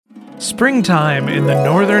Springtime in the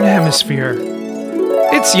Northern Hemisphere.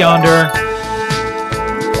 It's yonder.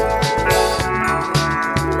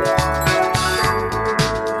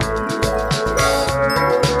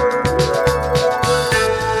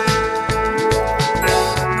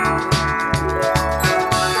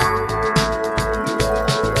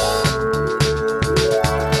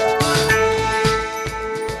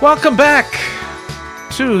 Welcome back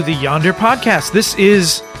to the Yonder Podcast. This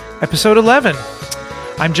is episode 11.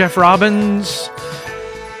 I'm Jeff Robbins.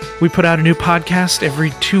 We put out a new podcast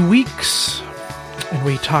every 2 weeks, and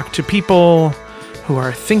we talk to people who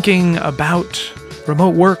are thinking about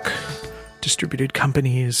remote work, distributed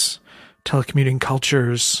companies, telecommuting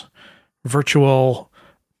cultures, virtual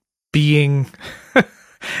being,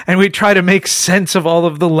 and we try to make sense of all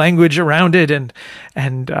of the language around it and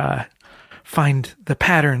find the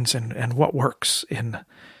patterns and what works in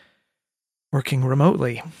working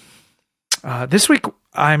remotely. This week,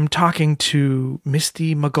 I'm talking to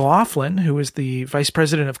Misty McLaughlin, who is the Vice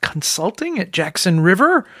President of Consulting at Jackson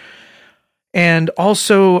River, and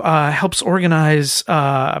also helps organize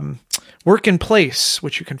Work in Place,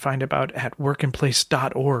 which you can find about at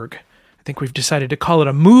workinplace.org. I think we've decided to call it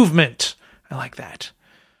a movement. I like that.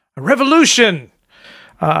 A revolution.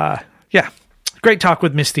 Yeah. Great talk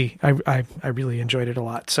with Misty. I really enjoyed it a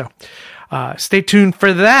lot. So stay tuned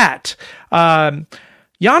for that.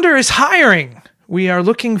 Yonder is hiring. We are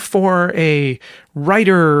looking for a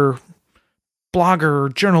writer,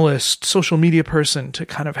 blogger, journalist, social media person to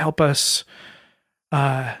kind of help us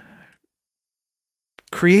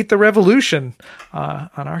create the revolution on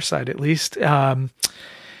our side, at least. And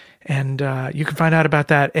you can find out about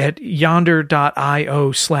that at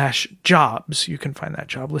yonder.io/jobs. You can find that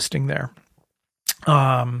job listing there.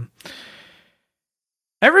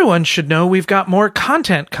 Everyone should know we've got more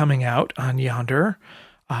content coming out on Yonder.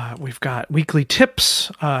 We've got weekly tips.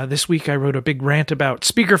 This week I wrote a big rant about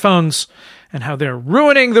speakerphones and how they're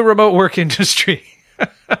ruining the remote work industry.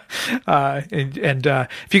 And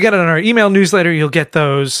if you get it on our email newsletter, you'll get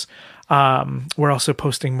those. We're also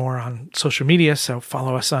posting more on social media, so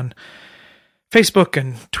follow us on Facebook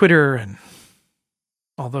and Twitter and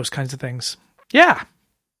all those kinds of things. Yeah.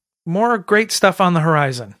 More great stuff on the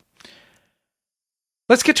horizon.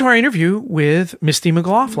 Let's get to our interview with Misty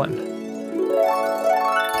McLaughlin.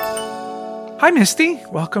 Hi, Misty.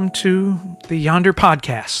 Welcome to the Yonder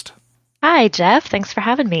Podcast. Hi, Jeff. Thanks for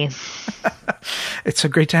having me. It's so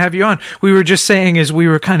great to have you on. We were just saying as we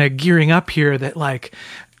were kind of gearing up here that like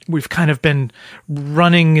we've kind of been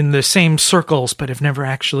running in the same circles, but have never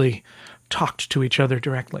actually talked to each other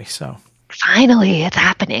directly. So finally, it's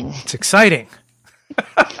happening. It's exciting.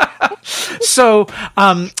 So,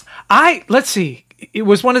 let's see. It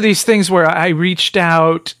was one of these things where I reached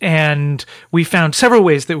out and we found several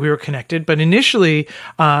ways that we were connected. But initially,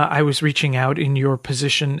 I was reaching out in your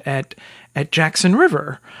position at Jackson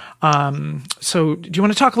River. So do you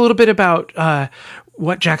want to talk a little bit about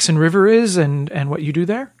what Jackson River is and what you do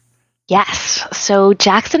there? Yes. So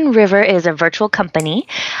Jackson River is a virtual company.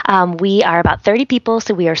 We are about 30 people,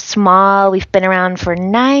 so we are small. We've been around for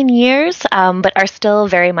 9 years, but are still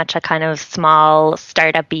very much a kind of small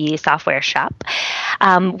startup-y software shop.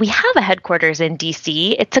 We have a headquarters in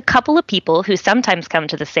DC. It's a couple of people who sometimes come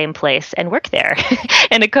to the same place and work there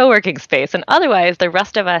in a co-working space. And otherwise, the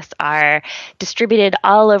rest of us are distributed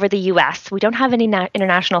all over the U.S. We don't have any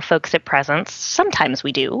international folks at present. Sometimes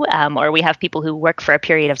we do, or we have people who work for a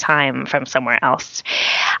period of time from somewhere else.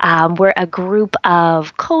 We're a group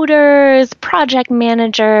of coders, project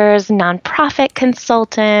managers, nonprofit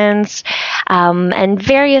consultants, and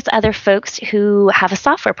various other folks who have a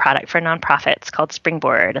software product for nonprofits called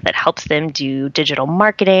Springboard that helps them do digital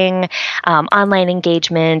marketing, online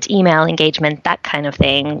engagement, email engagement, that kind of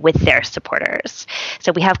thing with their supporters.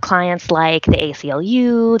 So we have clients like the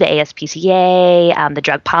ACLU, the ASPCA, the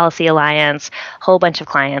Drug Policy Alliance, a whole bunch of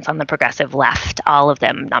clients on the progressive left, all of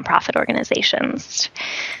them nonprofit organizations.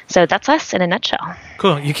 So that's us in a nutshell.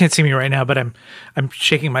 Cool. You can't see me right now, but I'm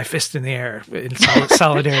shaking my fist in the air in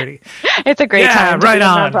solidarity. It's a great time. Right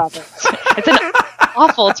on. It's an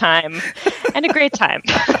awful time and a great time.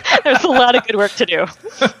 There's a lot of good work to do.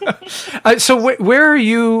 So where are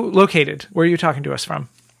you located? Where are you talking to us from?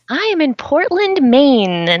 I am in Portland,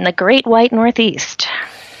 Maine, in the Great White Northeast.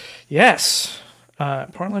 Yes.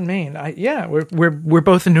 Portland, Maine. We're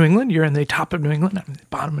both in New England. You're in the top of New England. I'm in the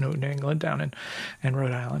bottom of New England, down in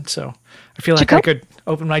Rhode Island. So I feel like I could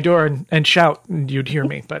open my door and shout, and you'd hear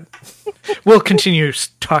me. But we'll continue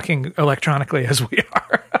talking electronically as we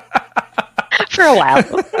are for a while.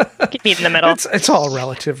 Keep meet in the middle. It's all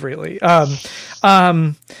relative, really.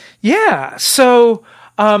 Yeah. So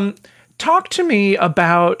talk to me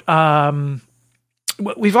about.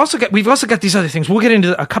 We've also got these other things. We'll get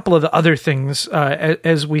into a couple of the other things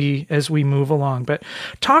as we move along. But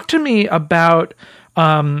talk to me about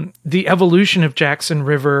the evolution of Jackson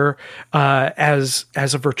River as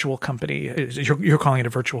a virtual company. You're calling it a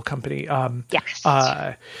virtual company. Yes.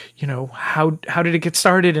 How did it get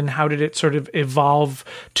started, and how did it sort of evolve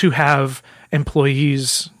to have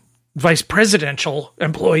employees, vice presidential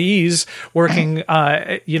employees, working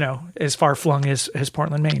as far flung as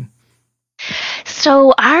Portland, Maine?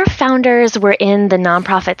 So our founders were in the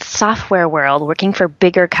nonprofit software world, working for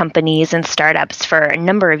bigger companies and startups for a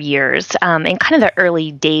number of years, in kind of the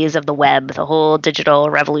early days of the web, the whole digital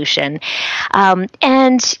revolution.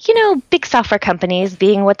 Big software companies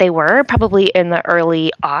being what they were, probably in the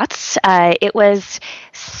early aughts, it was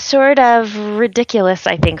sort of ridiculous,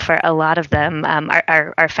 I think, for a lot of them.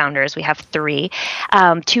 Our founders, we have three,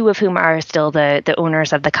 two of whom are still the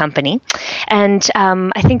owners of the company. And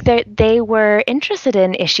I think that they were interested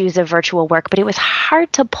in issues of virtual work, but it was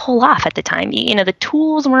hard to pull off at the time. The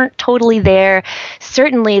tools weren't totally there.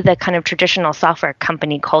 Certainly the kind of traditional software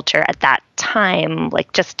company culture at that time,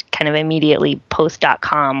 like just kind of immediately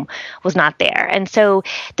post.com, was not there. And so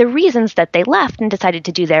the reasons that they left and decided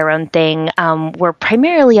to do their own thing were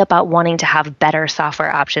primarily about wanting to have better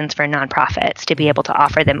software options for nonprofits, to be able to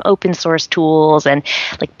offer them open source tools and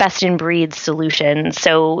like best in breed solutions.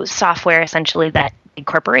 So software essentially that big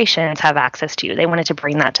corporations have access to. They wanted to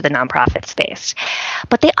bring that to the nonprofit space.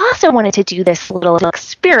 But they also wanted to do this little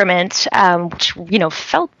experiment, which,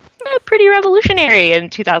 felt pretty revolutionary in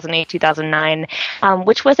 2008, 2009,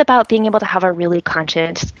 which was about being able to have a really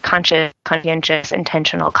conscientious,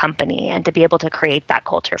 intentional company and to be able to create that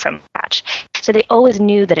culture from scratch. So they always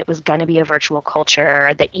knew that it was going to be a virtual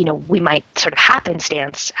culture, that, we might sort of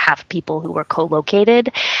happenstance have people who were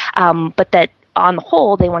co-located, but that on the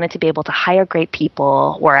whole, they wanted to be able to hire great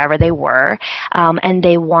people wherever they were, and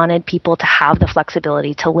they wanted people to have the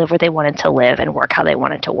flexibility to live where they wanted to live and work how they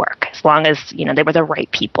wanted to work, as long as, they were the right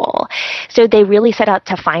people. So they really set out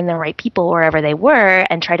to find the right people wherever they were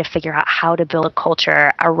and try to figure out how to build a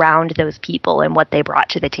culture around those people and what they brought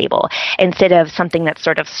to the table, instead of something that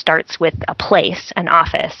sort of starts with a place, an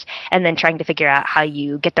office, and then trying to figure out how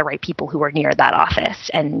you get the right people who are near that office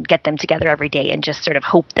and get them together every day and just sort of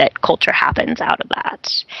hope that culture happens out of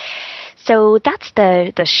that. So that's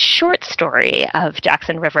the short story of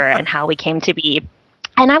Jackson River and how we came to be.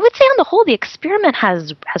 And I would say on the whole, the experiment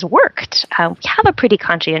has worked. We have a pretty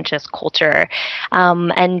conscientious culture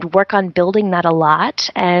and work on building that a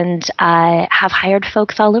lot, and have hired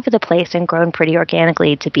folks all over the place and grown pretty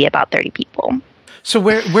organically to be about 30 people. So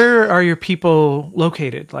where are your people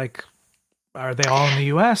located? Like, are they all in the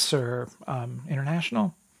U.S. or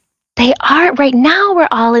international? They are. Right now, we're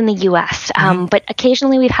all in the U.S., but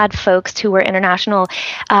occasionally we've had folks who were international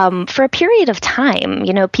for a period of time.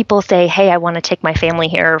 People say, hey, I want to take my family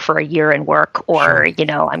here for a year and work, or,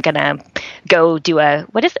 I'm going to go do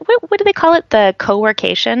what do they call it? The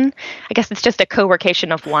co-workation? I guess it's just a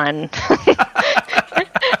co-workation of one.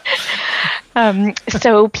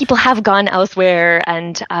 So people have gone elsewhere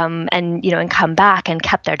and come back and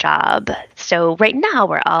kept their job. So right now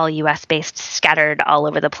we're all U.S. based, scattered all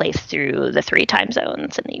over the place through the 3 time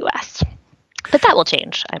zones in the U.S. But that will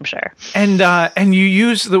change, I'm sure. And you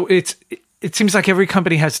use it seems like every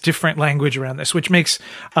company has different language around this, which makes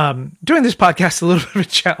doing this podcast a little bit of a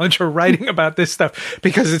challenge, or writing about this stuff,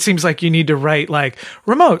 because it seems like you need to write like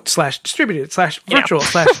remote / distributed / virtual /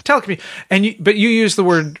 telecommunication. But you use the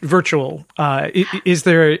word virtual. Is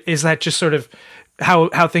that just sort of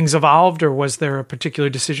how things evolved, or was there a particular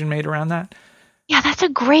decision made around that? Yeah, that's a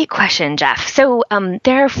great question, Jeff. So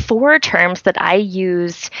there are 4 terms that I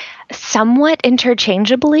use somewhat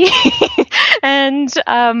interchangeably, and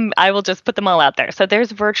I will just put them all out there. So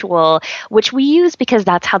there's virtual, which we use because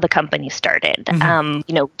that's how the company started.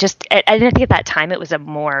 Mm-hmm. I think at that time it was a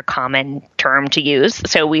more common term to use.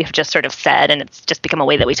 So we've just sort of said, and it's just become a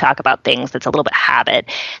way that we talk about things that's a little bit habit,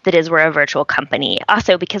 that is, we're a virtual company.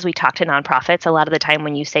 Also, because we talk to nonprofits, a lot of the time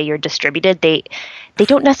when you say you're distributed, they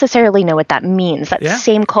don't necessarily know what that means. That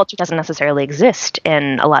same culture doesn't necessarily exist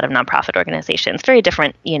in a lot of nonprofit organizations. Very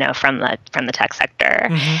different, from the tech sector.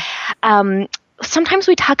 Mm-hmm. Sometimes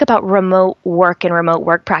we talk about remote work and remote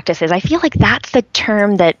work practices. I feel like that's the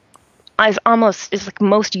term that is like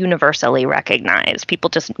most universally recognized. People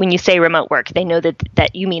just, when you say remote work, they know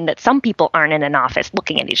that you mean that some people aren't in an office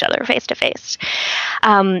looking at each other face to face.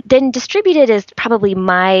 Then distributed is probably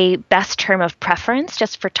my best term of preference,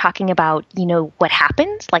 just for talking about, what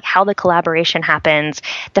happens, like how the collaboration happens,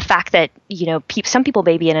 the fact that, some people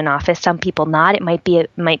may be in an office, some people not. It might be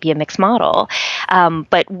a mixed model.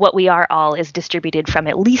 But what we are all is distributed from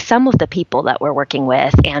at least some of the people that we're working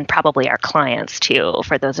with, and probably our clients too,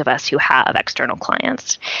 for those of us who have external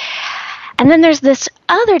clients. And then there's this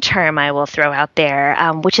other term I will throw out there,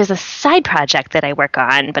 which is a side project that I work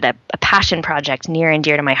on, but a passion project near and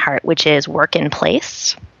dear to my heart, which is work in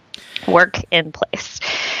place. Work in place.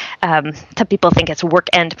 Some people think it's work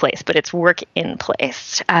and place, but it's work in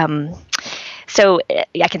place. So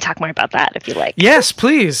I can talk more about that if you like. Yes,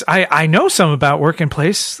 please. I know some about work in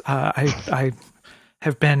place. I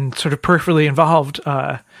have been sort of peripherally involved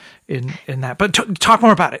in that, but talk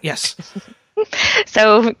more about it. Yes.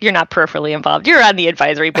 So you're not peripherally involved. You're on the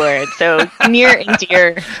advisory board. So near and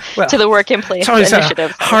dear to the work in place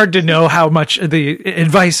initiative. Hard to know how much the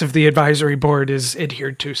advice of the advisory board is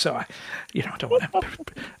adhered to. So I, don't want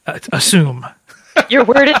to assume. Your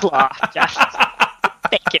word is law, Jeff.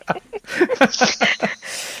 Thank you.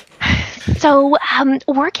 So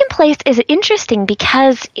work in place is interesting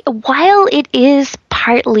because while it is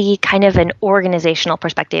partly kind of an organizational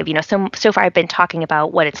perspective, so far I've been talking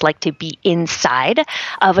about what it's like to be inside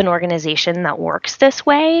of an organization that works this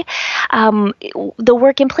way. The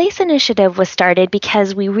Work in Place initiative was started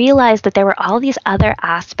because we realized that there were all these other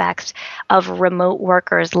aspects of remote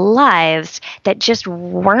workers' lives that just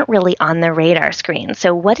weren't really on the radar screen.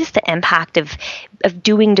 So what is the impact of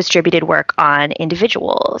doing distributed work on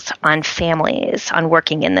individuals, on families, on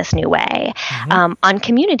working in this new way, on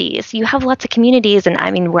communities? You have lots of communities, and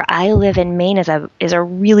I mean, where I live in Maine is a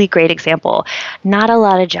really great example. Not a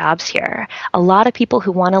lot of jobs here. A lot of people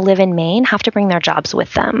who want to live in Maine have to bring their jobs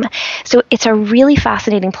with them. So it's a really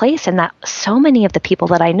fascinating place, and that so many of the people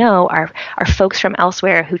that I know are folks from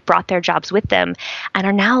elsewhere who brought their jobs with them and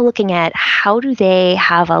are now looking at how do they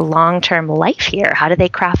have a long-term life here? How do they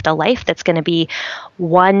craft a life that's going to be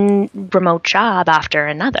one remote job after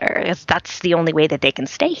another? That's the only way that they can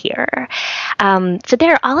stay here. So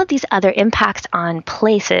there are all of these other impacts on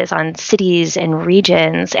places, on cities and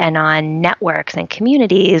regions, and on networks and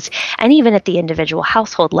communities, and even at the individual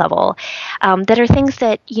household level, that are things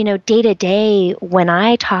that, day to day, when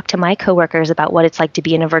I talk to my coworkers about what it's like to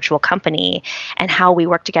be in a virtual company and how we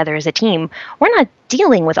work together as a team, we're not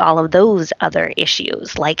dealing with all of those other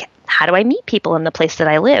issues, like how do I meet people in the place that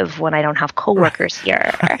I live when I don't have coworkers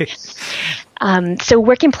here? Right. So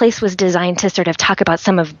Work in Place was designed to sort of talk about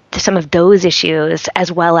some of those issues,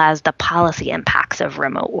 as well as the policy impacts of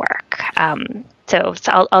remote work. So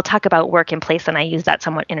I'll talk about Work in Place, and I use that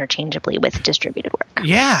somewhat interchangeably with distributed work.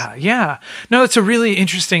 Yeah. No, it's a really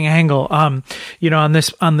interesting angle. On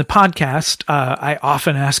the podcast, I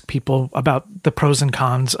often ask people about the pros and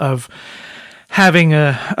cons of having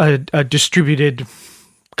a distributed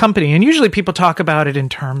company, and usually people talk about it in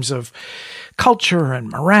terms of culture and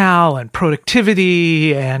morale and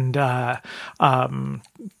productivity and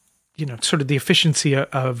sort of the efficiency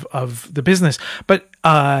of the business. But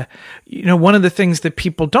one of the things that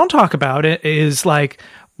people don't talk about it is like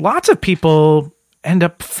lots of people end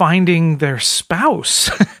up finding their spouse,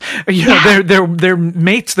 their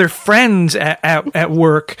mates, their friends at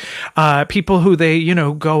work, people who they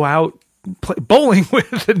go out play bowling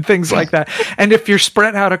with and things like that. And if you're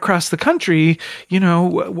spread out across the country,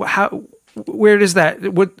 where does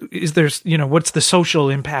that, what's the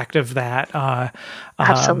social impact of that?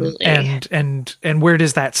 Absolutely. And where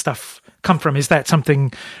does that stuff come from? Is that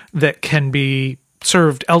something that can be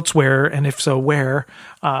served elsewhere? And if so, where?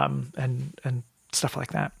 And stuff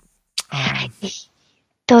like that.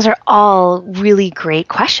 Those are all really great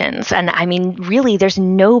questions. And I mean, really, there's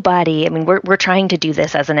nobody, we're trying to do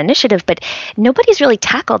this as an initiative, but nobody's really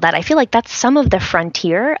tackled that. I feel like that's some of the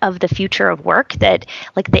frontier of the future of work, that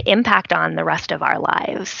like the impact on the rest of our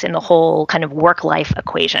lives and the whole kind of work-life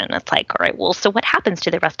equation. It's like, all right, well, so what happens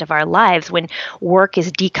to the rest of our lives when work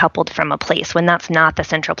is decoupled from a place, when that's not the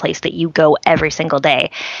central place that you go every single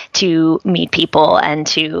day to meet people and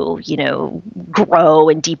to, grow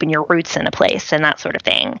and deepen your roots in a place and that sort of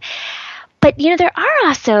thing. But, there are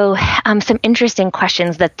also some interesting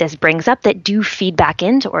questions that this brings up that do feed back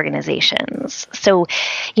into organizations. So,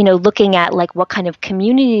 looking at like what kind of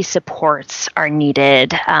community supports are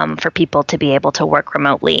needed for people to be able to work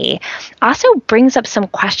remotely also brings up some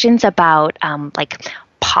questions about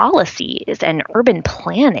policies and urban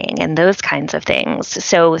planning and those kinds of things.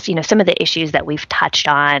 So, some of the issues that we've touched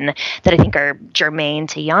on that I think are germane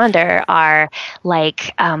to Yonder are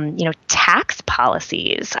like, tax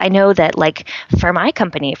policies. I know that like for my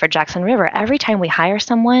company, for Jackson River, every time we hire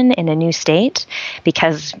someone in a new state,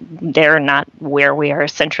 because they're not where we are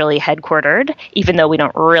centrally headquartered, even though we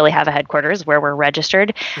don't really have a headquarters where we're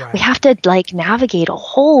registered, Right. we have to like navigate a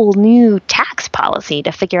whole new tax policy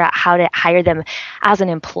to figure out how to hire them as an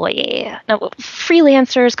employee. Now,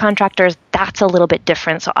 freelancers, contractors, that's a little bit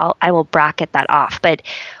different, so I will bracket that off. But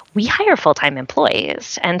we hire full-time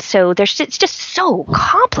employees, and so it's just so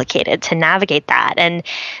complicated to navigate that. And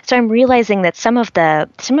so I'm realizing that some of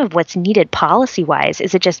what's needed policy-wise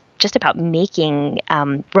is it just about making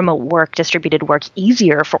remote work, distributed work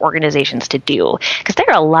easier for organizations to do, because there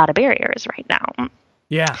are a lot of barriers right now.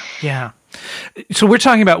 Yeah. So we're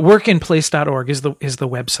talking about workinplace.org is the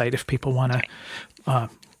website if people want to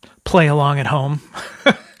play along at home.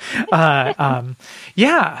 All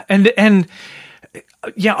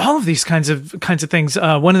of these kinds of things.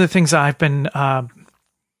 One of the things I've been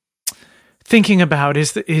thinking about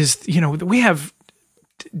is we have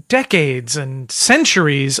decades and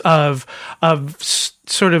centuries of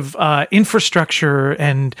sort of infrastructure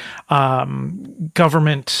and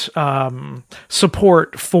government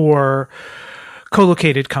support for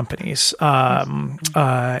co-located companies.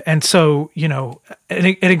 And so,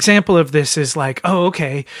 an example of this is like,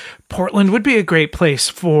 Portland would be a great place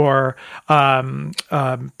for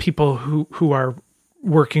people who are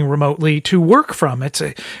working remotely to work from. It's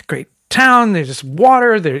a great town. There's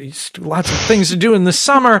water. There's lots of things to do in the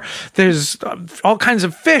summer. There's all kinds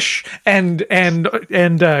of fish and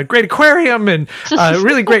great aquarium and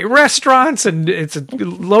really great restaurants, and it's a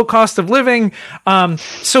low cost of living.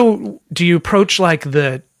 So do you approach like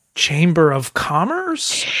the Chamber of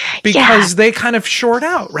Commerce? Because they kind of short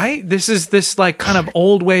out, right? This is this like kind of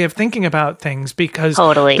old way of thinking about things, because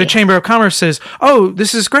the Chamber of Commerce says, oh,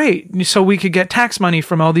 this is great, so we could get tax money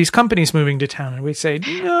from all these companies moving to town. And we say,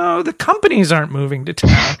 no, the companies aren't moving to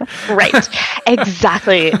town. Right.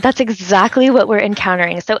 Exactly. That's exactly what we're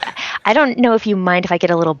encountering. So I don't know if you mind if I get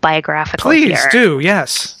a little biographical here. Please do,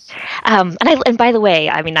 yes. And by the way,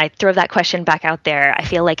 I mean, I throw that question back out there. I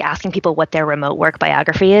feel like asking people what their remote work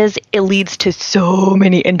biography is, it leads to so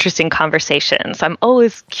many interesting conversations. I'm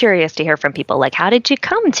always curious to hear from people, like, how did you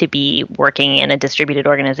come to be working in a distributed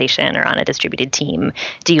organization or on a distributed team?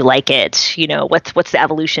 Do you like it? What's the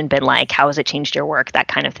evolution been like? How has it changed your work? That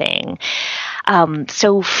kind of thing.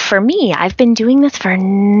 So for me, I've been doing this for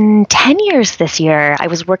 10 years this year. I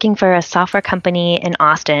was working for a software company in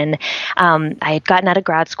Austin. I had gotten out of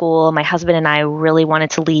grad school. My husband and I really wanted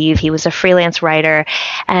to leave. He was a freelance writer.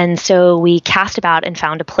 And so we cast about and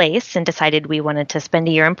found a place and decided we wanted to spend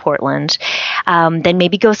a year in Portland, then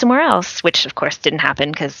maybe go somewhere else, which of course didn't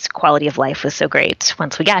happen because quality of life was so great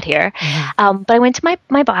once we got here. Mm-hmm. But I went to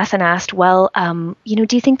my boss and asked, well, do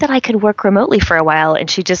you think that I could work remotely for a while? And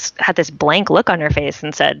she just had this blank look on her face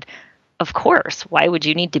and said, of course, why would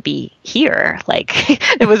you need to be here? Like,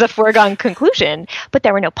 it was a foregone conclusion, but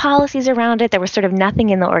there were no policies around it. There was sort of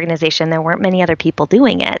nothing in the organization. There weren't many other people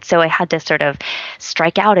doing it. So I had to sort of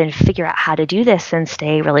strike out and figure out how to do this and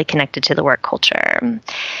stay really connected to the work culture.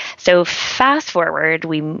 So fast forward,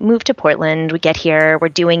 we moved to Portland. We get here, we're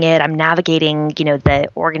doing it. I'm navigating,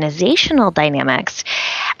 the organizational dynamics.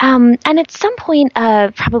 And at some point,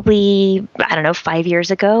 probably, 5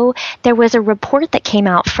 years ago, there was a report that came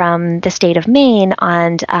out from the state of Maine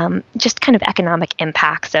on just kind of economic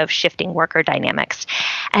impacts of shifting worker dynamics.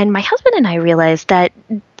 And my husband and I realized that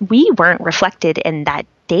we weren't reflected in that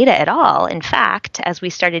data at all. In fact, as we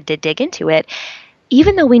started to dig into it,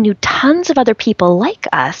 even though we knew tons of other people like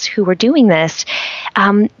us who were doing this,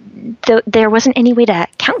 there wasn't any way to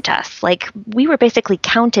count us. Like, we were basically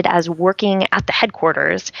counted as working at the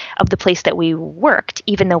headquarters of the place that we worked,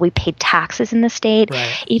 even though we paid taxes in the state,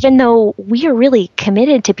 right. Even though we are really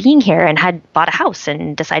committed to being here and had bought a house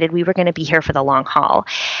and decided we were going to be here for the long haul.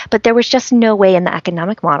 But there was just no way in the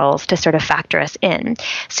economic models to sort of factor us in.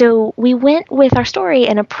 So we went with our story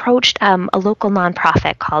and approached a local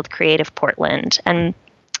nonprofit called Creative Portland. And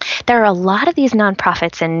there are a lot of these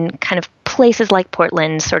nonprofits in kind of places like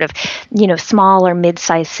Portland, sort of, small or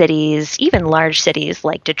mid-sized cities, even large cities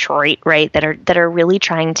like Detroit, right, that are really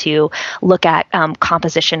trying to look at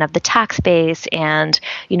composition of the tax base and,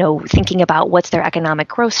 thinking about what's their economic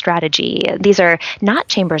growth strategy. These are not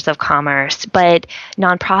chambers of commerce, but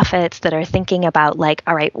nonprofits that are thinking about, like,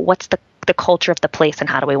 all right, what's the the culture of the place and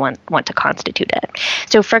how do we want to constitute it.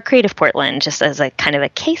 So for Creative Portland, just as a kind of a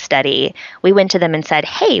case study, we went to them and said,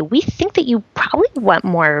 hey, we think that you probably want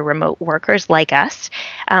more remote workers like us.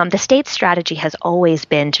 The state's strategy has always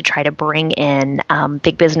been to try to bring in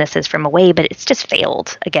big businesses from away, but it's just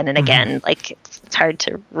failed again and again. Like it's hard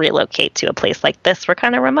to relocate to a place like this. We're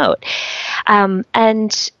kind of remote.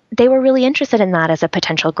 And they were really interested in that as a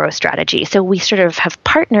potential growth strategy. So we sort of have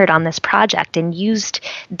partnered on this project and used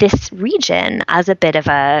this region as a bit of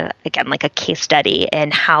like a case study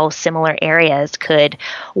in how similar areas could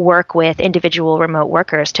work with individual remote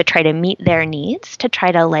workers to try to meet their needs, to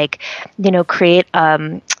try to create,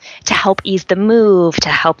 to help ease the move, to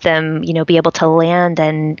help them, be able to land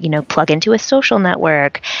and, plug into a social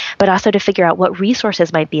network, but also to figure out what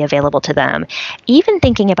resources might be available to them. Even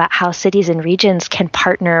thinking about how cities and regions can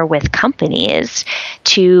partner with companies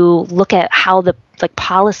to look at how the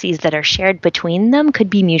policies that are shared between them could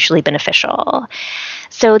be mutually beneficial.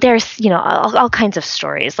 So there's, all kinds of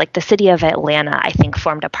stories. Like the city of Atlanta, I think,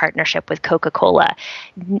 formed a partnership with Coca-Cola.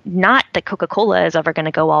 Not that Coca-Cola is ever going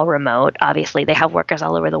to go all remote. Obviously, they have workers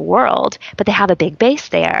all over the world, but they have a big base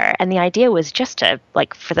there. And the idea was just to,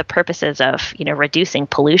 for the purposes of, reducing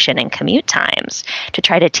pollution and commute times, to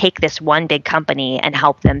try to take this one big company and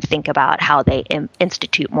help them think about how they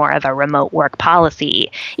institute more of a remote work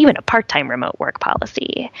policy, even a part-time remote work policy.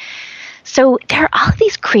 So there are all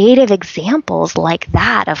these creative examples like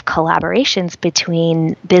that of collaborations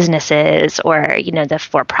between businesses or, the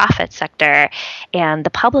for-profit sector and the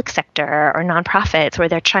public sector or nonprofits where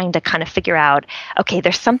they're trying to kind of figure out, okay,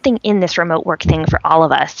 there's something in this remote work thing for all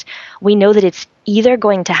of us. We know that it's either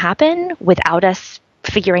going to happen without us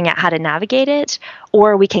figuring out how to navigate it,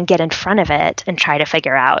 or we can get in front of it and try to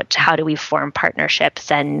figure out how do we form partnerships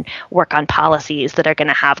and work on policies that are going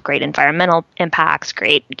to have great environmental impacts,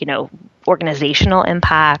 great, organizational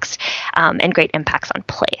impacts, and great impacts on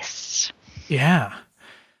place. Yeah.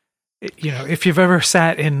 If you've ever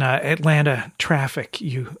sat in Atlanta traffic,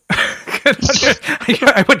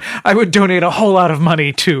 I would donate a whole lot of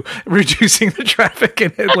money to reducing the traffic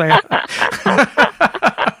in Atlanta.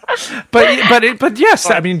 But yes,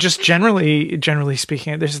 I mean, just generally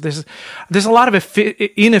speaking, there's a lot of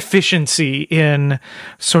inefficiency in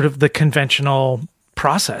sort of the conventional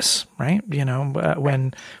process, right?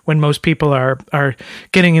 When most people are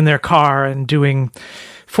getting in their car and doing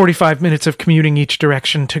 45 minutes of commuting each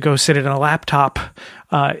direction to go sit at a laptop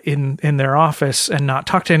in their office and not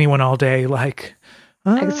talk to anyone all day,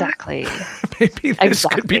 exactly. Maybe this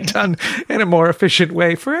could be done in a more efficient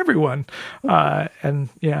way for everyone. And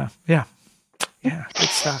yeah, good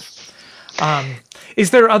stuff. Is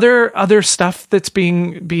there other stuff that's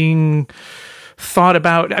being thought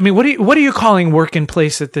about? I mean, what are you calling work in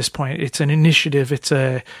place at this point? It's an initiative. It's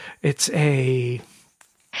a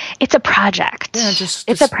project. Yeah,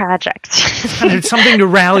 it's a project. Kind of something to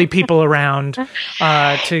rally people around,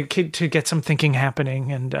 to get some thinking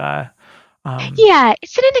happening, and yeah,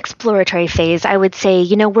 it's in an exploratory phase. I would say,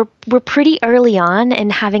 we're pretty early on in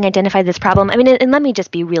having identified this problem. I mean, and let me just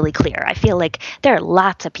be really clear. I feel like there are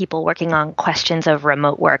lots of people working on questions of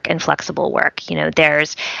remote work and flexible work.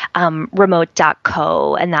 There's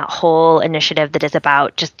remote.co and that whole initiative that is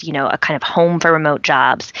about just, a kind of home for remote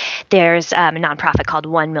jobs. There's a nonprofit called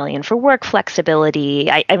 1 Million for Work Flexibility.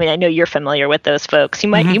 I mean, I know you're familiar with those folks. You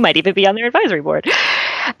might even be on their advisory board.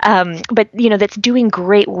 But, that's doing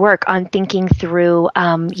great work on thinking through,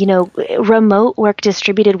 remote work,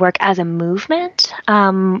 distributed work as a movement.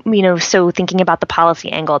 So thinking about the policy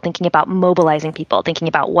angle, thinking about mobilizing people, thinking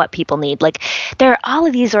about what people need. There are all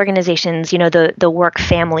of these organizations, the work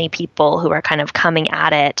family people who are kind of coming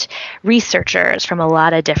at it, researchers from a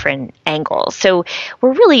lot of different angles. So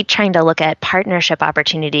we're really trying to look at partnership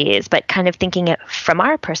opportunities, but kind of thinking it from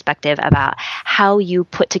our perspective about how you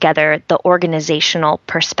put together the organizational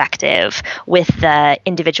perspective with the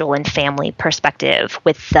individual and family perspective,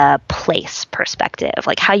 with the place perspective,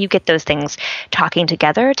 how you get those things talking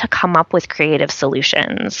together to come up with creative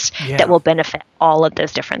solutions that will benefit all of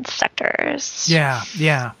those different sectors. Yeah.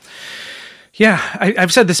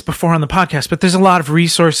 I've said this before on the podcast, but there's a lot of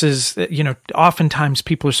resources that, oftentimes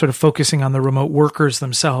people are sort of focusing on the remote workers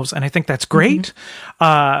themselves. And I think that's great.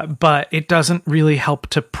 But it doesn't really help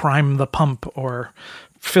to prime the pump or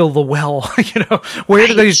fill the well. Where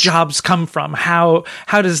do these jobs come from? How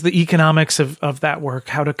does the economics of that work?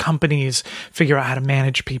 How do companies figure out how to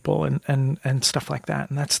manage people and stuff like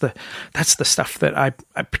that? And that's the stuff that I'm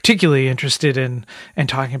particularly interested in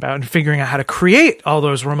talking about, and figuring out how to create all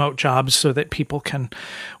those remote jobs so that people can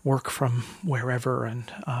work from wherever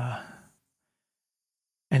and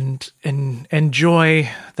enjoy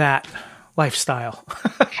that lifestyle.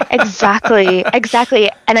 Exactly, exactly.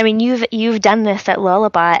 And I mean, you've done this at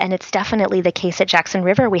Lullabot, and it's definitely the case at Jackson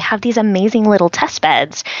River. We have these amazing little test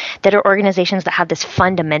beds that are organizations that have this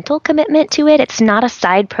fundamental commitment to it. It's not a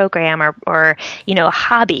side program or a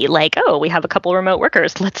hobby like, oh, we have a couple remote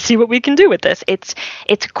workers, let's see what we can do with this. It's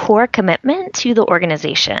core commitment to the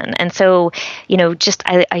organization. And so, just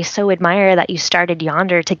I so admire that you started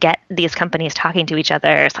Yonder to get these companies talking to each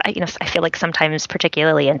other. So I feel like sometimes,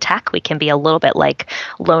 particularly in tech, we can be a little bit like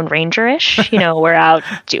Lone Ranger-ish. We're out,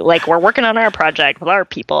 we're working on our project with our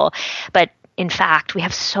people. But in fact, we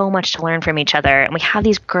have so much to learn from each other, and we have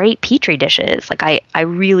these great petri dishes. Like, I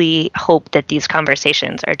really hope that these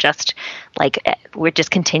conversations are just like, we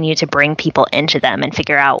just continue to bring people into them and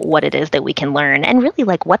figure out what it is that we can learn, and really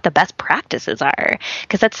like what the best practices are,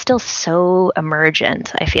 because that's still so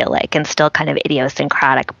emergent, I feel like, and still kind of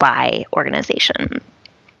idiosyncratic by organization.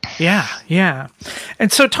 Yeah, yeah.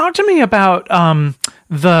 And so talk to me about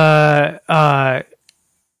the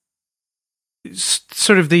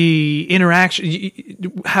sort of the interaction,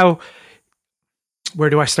 where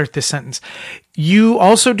do I start this sentence? You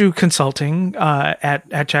also do consulting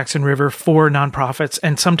at Jackson River for nonprofits,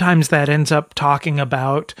 and sometimes that ends up talking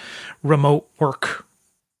about remote work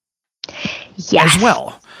as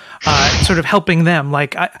well. Sort of helping them.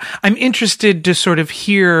 Like, I'm interested to sort of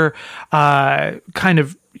hear kind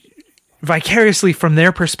of vicariously from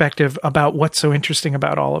their perspective about what's so interesting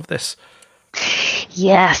about all of this.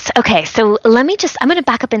 Yes. Okay. So I'm going to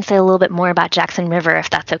back up and say a little bit more about Jackson River, if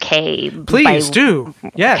that's okay. Please do.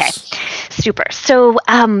 Yes. Okay. Super. So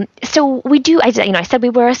we do, I said we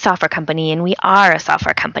were a software company, and we are a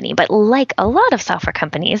software company, but like a lot of software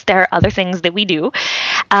companies, there are other things that we do.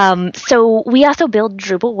 So we also build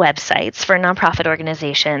Drupal websites for nonprofit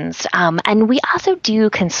organizations. And we also do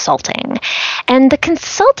consulting. And the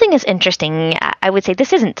consulting is interesting. I would say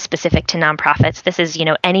this isn't specific to nonprofits. This is,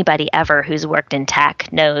 anybody ever who's worked in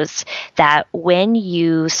tech knows that when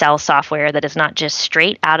you sell software that is not just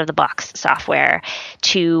straight out of the box software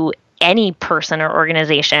to any person or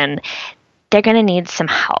organization, they're going to need some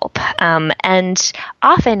help. And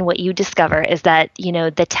often what you discover is that,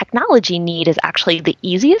 the technology need is actually the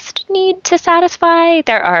easiest need to satisfy.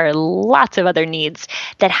 There are lots of other needs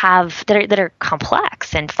that are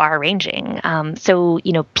complex and far ranging. So,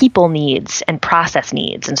 people needs and process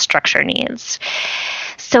needs and structure needs.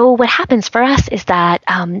 So what happens for us is that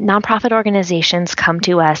nonprofit organizations come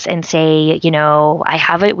to us and say,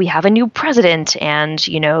 we have a new president, and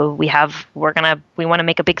we want to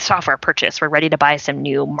make a big software purchase. We're ready to buy some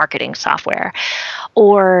new marketing software.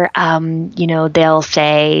 Or they'll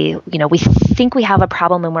say, we think we have a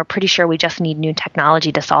problem, and we're pretty sure we just need new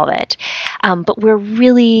technology to solve it. But we're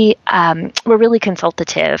really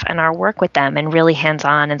consultative in our work with them, and really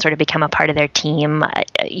hands-on, and sort of become a part of their team.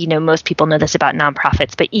 Most people know this about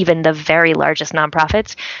nonprofits, but even the very largest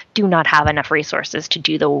nonprofits do not have enough resources to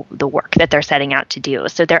do the work that they're setting out to do.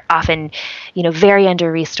 So they're often, very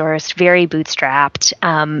under-resourced, very bootstrapped,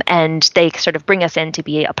 and they sort of bring us in to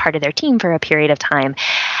be a part of their team for a period of time.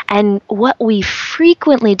 And what we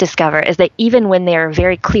frequently discover is that even when they're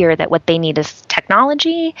very clear that what they need is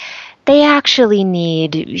technology, they actually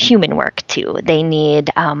need human work too. They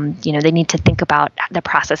need, they need to think about the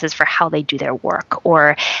processes for how they do their work,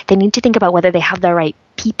 or they need to think about whether they have the right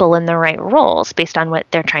people in the right roles based on what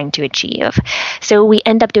they're trying to achieve. So we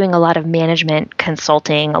end up doing a lot of management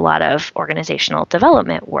consulting, a lot of organizational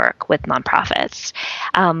development work with nonprofits,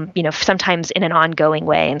 sometimes in an ongoing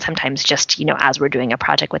way, and sometimes just, as we're doing a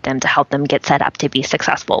project with them to help them get set up to be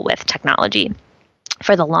successful with technology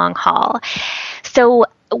for the long haul. So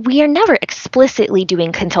we are never explicitly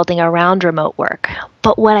doing consulting around remote work.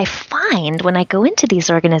 But what I find when I go into these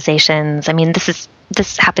organizations,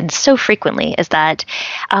 this happens so frequently, is that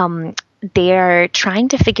they're trying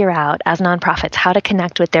to figure out, as nonprofits, how to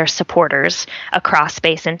connect with their supporters across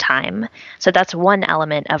space and time. So that's one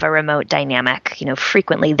element of a remote dynamic.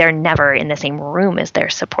 Frequently they're never in the same room as their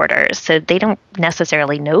supporters, so they don't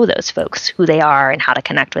necessarily know those folks, who they are and how to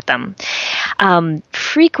connect with them.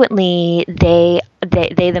 Frequently they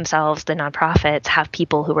themselves, the nonprofits, have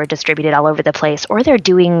people who are distributed all over the place, or they're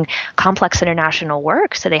doing complex international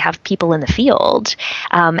work, so they have people in the field,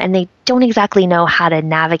 and they don't exactly know how to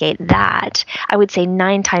navigate that. I would say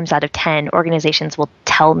 9 times out of 10, organizations will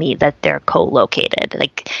tell me that they're co-located.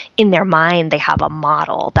 Like, in their mind, they have a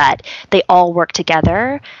model that they all work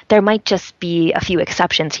together. There might just be a few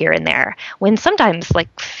exceptions here and there, when sometimes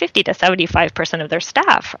like 50 to 75% of their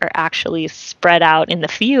staff are actually spread out in the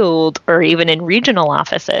field, or even in regional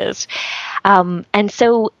offices. And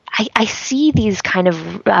so I see these kind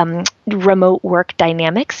of remote work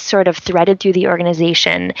dynamics sort of threaded through the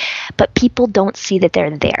organization, but people don't see that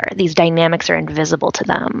they're there. These dynamics are invisible to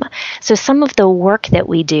them. So some of the work that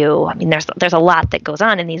we do, I mean, there's a lot that goes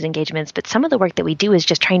on in these engagements, but some of the work that we do is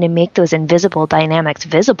just trying to make those invisible dynamics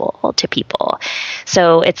visible to people.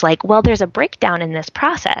 So it's like, well, there's a breakdown in this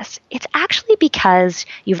process. It's actually because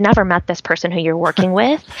you've never met this person who you're working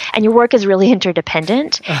with, and your work is really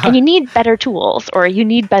interdependent, and you need better tools or you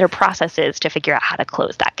need better processes to figure out how to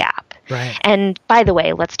close that gap. Right. And by the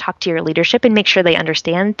way, let's talk to your leadership and make sure they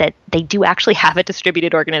understand that they do actually have a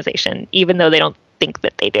distributed organization, even though they don't think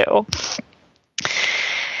that they do.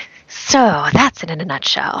 So that's it in a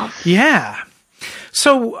nutshell. Yeah.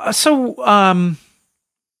 So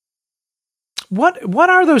what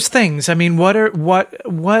are those things? I mean,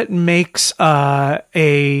 what makes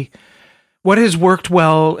what has worked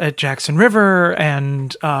well at Jackson River,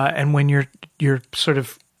 and when you're sort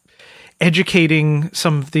of educating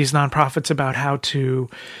some of these nonprofits about how to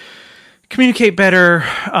communicate better,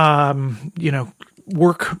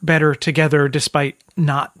 work better together despite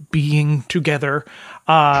not being together.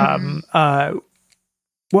 What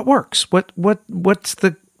works? What's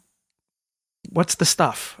the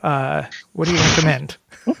stuff? What do you recommend?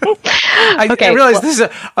 I realize this is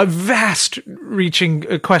a vast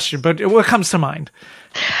reaching question, but what comes to mind?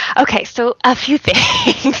 Okay, so a few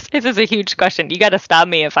things. This is a huge question. You got to stop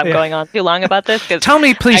me if I'm going on too long about this.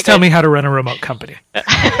 Please tell me how to run a remote company.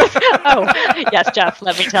 Oh, yes, Jeff,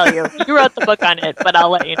 let me tell you. You wrote the book on it, but I'll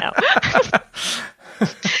let you know.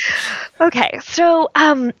 Okay, so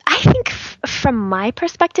I think from my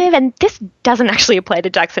perspective, and this doesn't actually apply to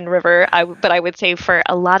Jackson River, but I would say for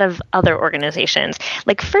a lot of other organizations,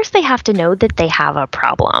 like first they have to know that they have a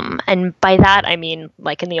problem. And by that, I mean,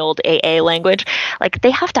 like in the old AA language, like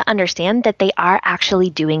they have to understand that they are actually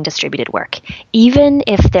doing distributed work, even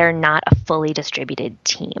if they're not a fully distributed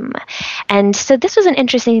team. And so this was an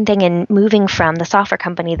interesting thing in moving from the software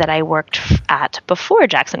company that I worked at before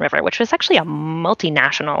Jackson River, which was actually a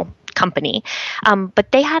multinational company.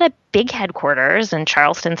 But they had a big headquarters in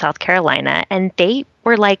Charleston, South Carolina, and they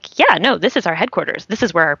were like, yeah, no, this is our headquarters. This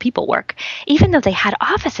is where our people work, even though they had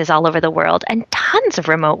offices all over the world and tons of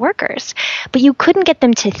remote workers. But you couldn't get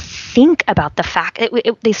them to think about the fact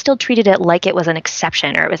they still treated it like it was an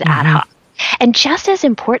exception or it was ad hoc. And just as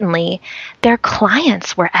importantly, their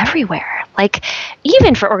clients were everywhere. Like,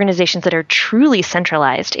 even for organizations that are truly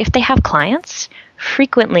centralized, if they have clients,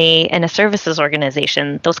 frequently in a services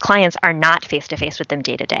organization, those clients are not face-to-face with them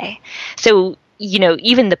day to day. So,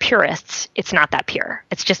 even the purists, it's not that pure.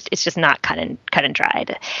 It's just not cut and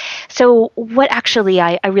dried. So what actually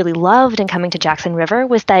I really loved in coming to Jackson River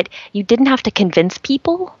was that you didn't have to convince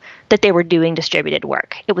people that they were doing distributed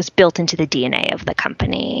work. It was built into the DNA of the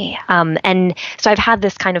company. And so I've had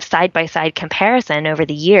this kind of side-by-side comparison over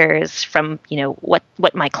the years from,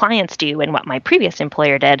 what my clients do and what my previous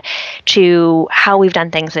employer did to how we've done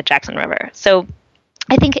things at Jackson River. So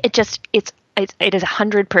I think it is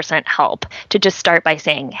 100% help to just start by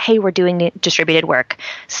saying, hey, we're doing distributed work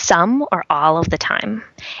some or all of the time,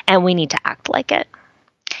 and we need to act like it.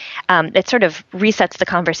 It sort of resets the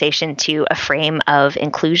conversation to a frame of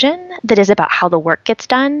inclusion that is about how the work gets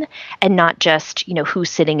done and not just, who's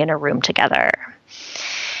sitting in a room together.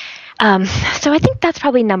 So I think that's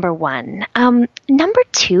probably number one. Number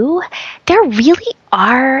two, there really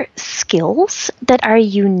are skills that are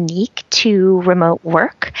unique to remote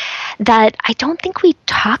work that I don't think we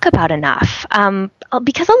talk about enough,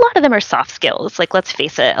 because a lot of them are soft skills. Like, let's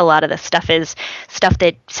face it, a lot of this stuff is stuff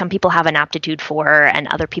that some people have an aptitude for and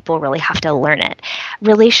other people really have to learn it.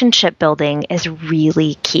 Relationship building is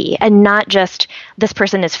really key, and not just this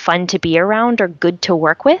person is fun to be around or good to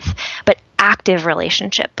work with, but active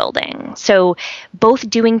relationship building. So both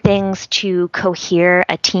doing things to cohere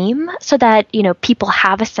a team so that, people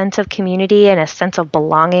have a sense of community and a sense of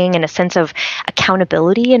belonging and a sense of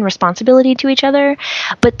accountability and responsibility to each other,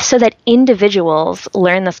 but so that individuals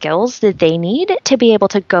learn the skills that they need to be able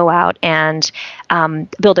to go out and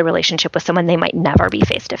build a relationship with someone they might never be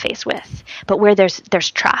face to face with, but where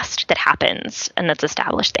there's trust that happens and that's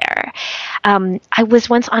established there. I was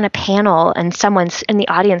once on a panel and someone in the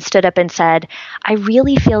audience stood up and said, I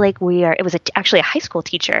really feel like it was actually a high school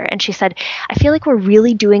teacher, and she said, I feel like we're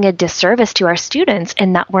really doing a disservice to our students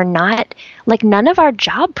in that we're not, like, none of our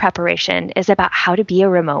job preparation is about how to be a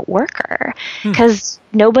remote worker, because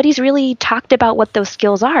nobody's really talked about what those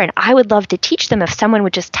skills are. And I would love to teach them if someone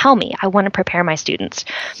would just tell me. I want to prepare my students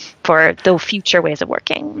for the future ways of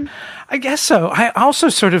working. I guess so. I also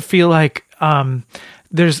sort of feel like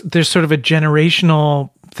there's sort of a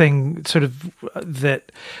generational thing, sort of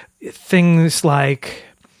that things like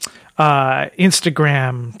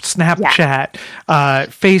Instagram, Snapchat,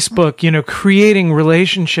 Facebook, creating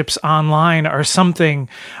relationships online are something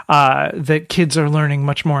that kids are learning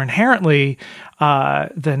much more inherently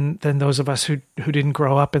than those of us who didn't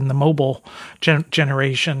grow up in the mobile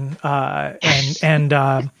generation, and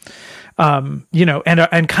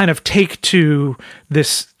kind of take to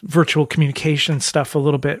this virtual communication stuff a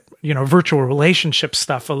little bit, virtual relationship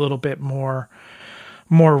stuff a little bit more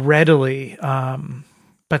readily.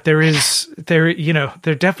 But there's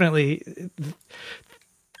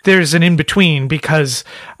an in between, because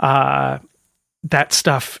that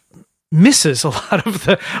stuff misses a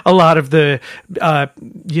lot of the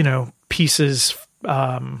pieces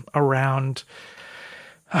around.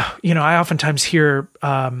 I oftentimes hear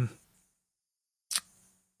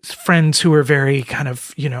friends who are very kind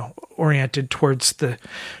of oriented towards the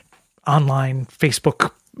online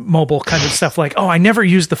Facebook mobile kind of stuff, like, oh, I never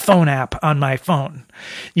use the phone app on my phone.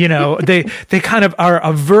 They kind of are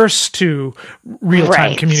averse to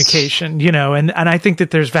real-time communication, and I think that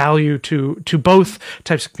there's value to both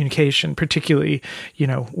types of communication, particularly,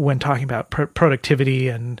 when talking about productivity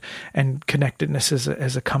and connectedness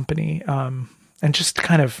as a company, and just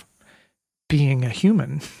kind of being a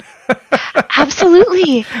human.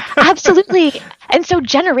 Absolutely. And so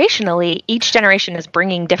generationally, each generation is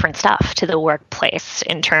bringing different stuff to the workplace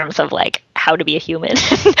in terms of like how to be a human,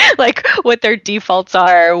 like what their defaults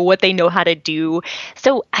are, what they know how to do.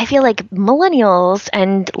 So I feel like millennials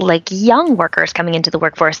and like young workers coming into the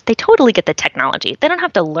workforce, they totally get the technology. They don't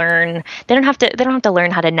have to learn how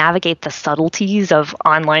to navigate the subtleties of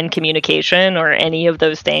online communication or any of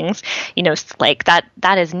those things. Like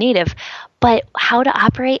that is native. But how to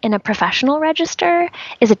operate in a professional register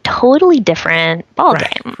is a totally different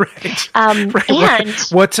ballgame. Right. And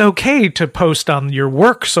what's okay to post on your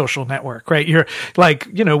work social network, right? You're like,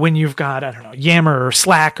 when you've got, I don't know, Yammer or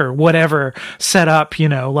Slack or whatever set up,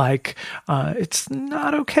 it's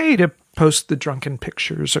not okay to post the drunken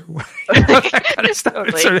pictures or that kind of stuff.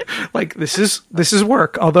 Totally. It's sort of like, this is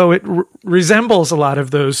work, although it resembles a lot of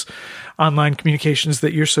those online communications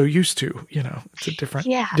that you're so used to. It's a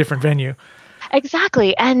different venue.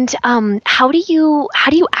 Exactly. And how do you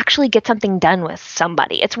actually get something done with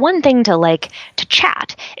somebody? It's one thing to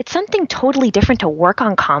chat. It's something totally different to work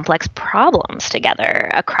on complex problems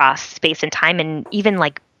together across space and time, and even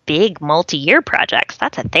like big multi-year projects.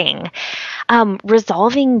 That's a thing.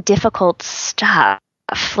 Resolving difficult stuff,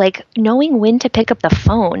 like knowing when to pick up the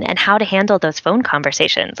phone and how to handle those phone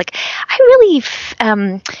conversations. Like, I really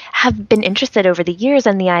have been interested over the years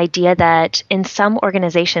in the idea that in some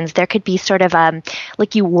organizations there could be sort of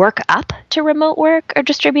like you work up to remote work or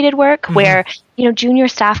distributed work, where junior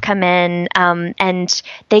staff come in and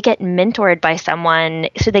they get mentored by someone,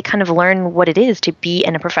 so they kind of learn what it is to be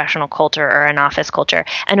in a professional culture or an office culture.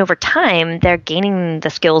 And over time, they're gaining the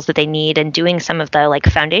skills that they need and doing some of the like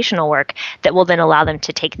foundational work that will then allow them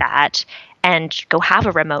to take that and go have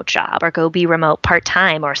a remote job or go be remote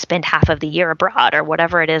part-time or spend half of the year abroad or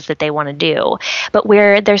whatever it is that they want to do. But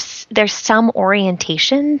where there's some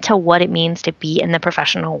orientation to what it means to be in the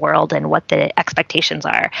professional world and what the expectations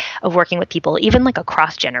are of working with people, even like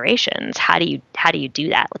across generations. How do you do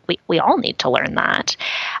that? Like we all need to learn that.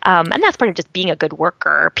 And that's part of just being a good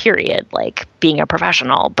worker, period, like being a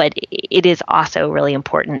professional. But it is also really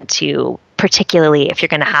important to, particularly if you're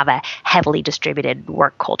going to have a heavily distributed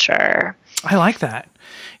work culture. I like that.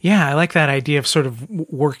 Yeah, I like that idea of sort of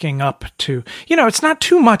working up to, it's not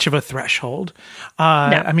too much of a threshold. No.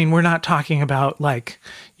 I mean, we're not talking about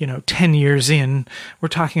 10 years in. We're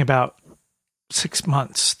talking about 6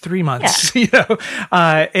 months, 3 months,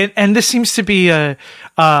 and this seems to be a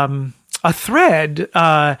thread.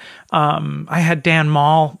 I had Dan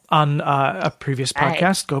Mall on a previous podcast.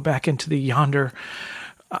 Right. Go back into the Yonder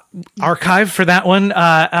archive for that one,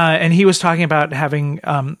 and he was talking about having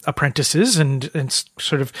apprentices and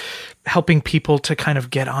sort of helping people to kind of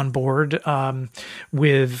get on board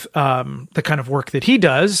with the kind of work that he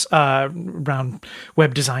does around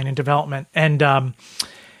web design and development, and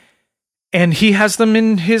he has them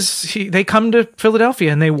in they come to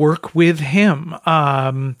Philadelphia and they work with him.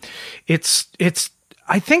 It's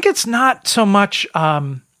I think it's not so much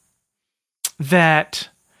that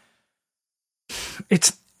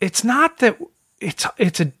it's not that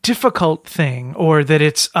it's a difficult thing, or that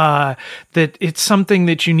it's something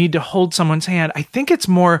that you need to hold someone's hand. I think it's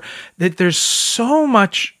more that there's so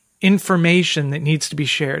much information that needs to be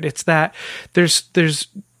shared. It's that there's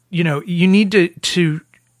you need to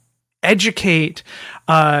educate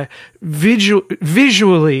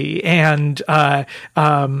visually and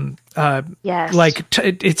Yes. like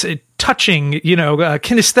it's a touching,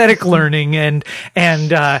 kinesthetic learning and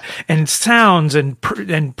sounds and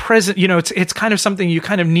present. It's kind of something you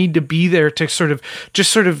kind of need to be there to sort of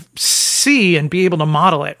see and be able to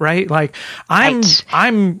model it, right? Like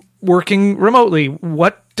I'm working remotely.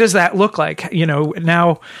 What does that look like?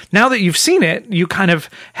 Now that you've seen it, you kind of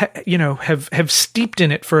have steeped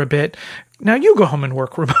in it for a bit. Now you go home and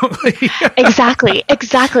work remotely. Exactly.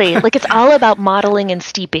 Like it's all about modeling and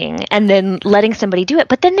steeping and then letting somebody do it.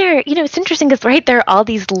 But then it's interesting because, right, there are all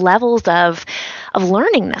these levels of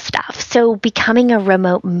learning this stuff. So becoming a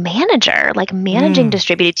remote manager, like managing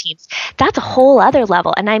distributed teams, that's a whole other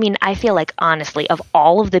level. And I mean, I feel like, honestly, of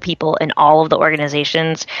all of the people in all of the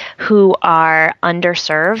organizations who are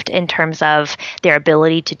underserved in terms of their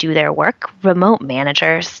ability to do their work, remote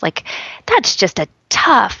managers, like that's just a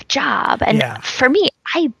tough job. And for me,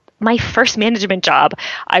 my first management job,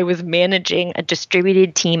 I was managing a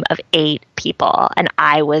distributed team of 8 people, and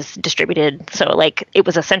I was distributed. So like it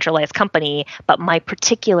was a centralized company, but my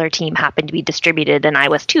particular team happened to be distributed, and I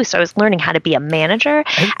was too. So I was learning how to be a manager.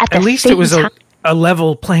 At least it was a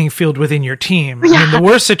level playing field within your team. Yeah. I mean, the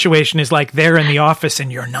worst situation is like they're in the office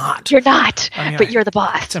and you're not. You're not, but you're the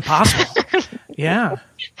boss. It's impossible. Yeah.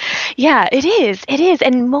 Yeah, it is. It is.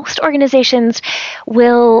 And most organizations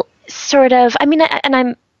will sort of, I mean, and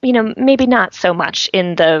I'm, maybe not so much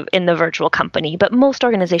in the virtual company, but most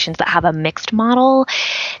organizations that have a mixed model,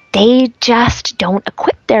 they just don't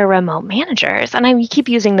equip their remote managers. And I keep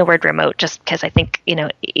using the word remote just because I think,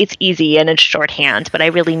 it's easy and it's shorthand, but I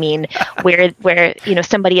really mean where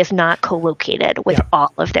somebody is not co-located with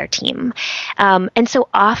all of their team. And so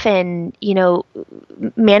often,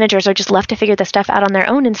 managers are just left to figure this stuff out on their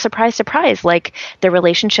own, and surprise, surprise, like the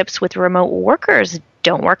relationships with remote workers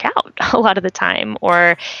don't work out a lot of the time,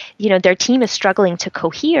 or their team is struggling to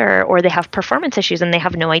cohere, or they have performance issues and they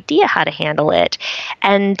have no idea how to handle it.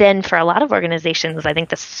 And then for a lot of organizations, I think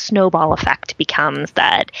the snowball effect becomes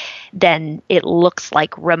that then it looks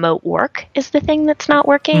like remote work is the thing that's not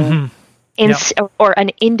working. Or an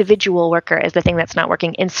individual worker is the thing that's not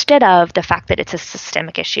working, instead of the fact that it's a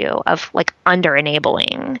systemic issue of like under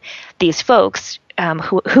enabling these folks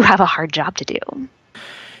who have a hard job to do.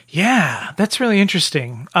 Yeah, that's really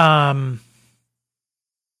interesting. That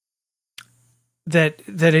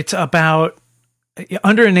it's about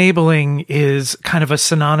under enabling is kind of a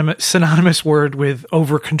synonymous word with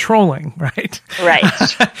over controlling, right? Right.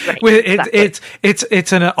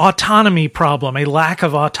 It's an autonomy problem, a lack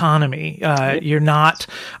of autonomy. You're not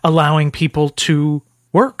allowing people to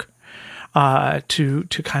work. To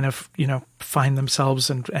kind of find themselves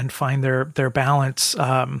and find their balance,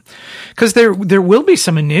 because there will be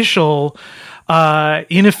some initial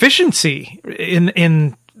inefficiency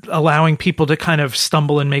in allowing people to kind of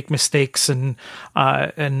stumble and make mistakes and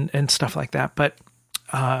stuff like that. But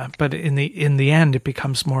in the end, it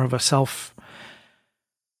becomes more of a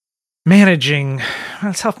self-managing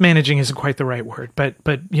isn't quite the right word, but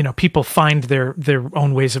people find their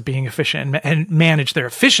own ways of being efficient and manage their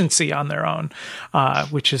efficiency on their own,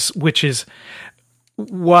 which is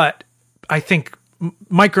what I think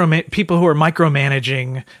people who are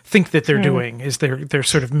micromanaging think that they're doing, is they're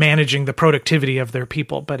sort of managing the productivity of their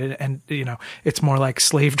people, but it's more like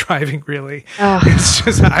slave driving, really. It's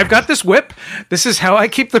just, I've got this whip, this is how I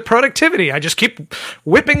keep the productivity, I just keep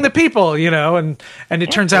whipping the people, and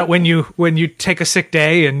it turns out when you take a sick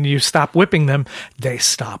day and you stop whipping them, they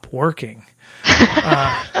stop working.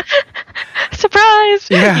 Surprise!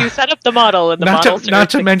 Yeah. You set up the model, and the model.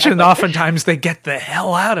 Not to mention, oftentimes they get the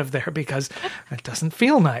hell out of there because it doesn't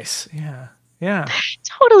feel nice. Yeah.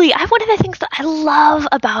 Totally. One of the things that I love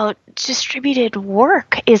about distributed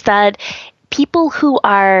work is that people who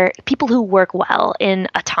work well in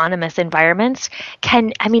autonomous environments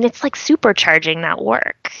it's like supercharging that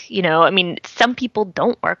work. Some people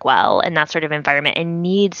don't work well in that sort of environment and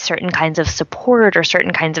need certain kinds of support or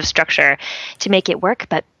certain kinds of structure to make it work.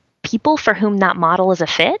 But people for whom that model is a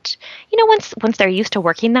fit, once they're used to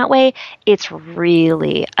working that way, it's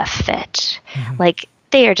really a fit. Mm-hmm. Like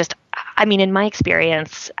they are just, in my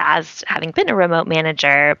experience as having been a remote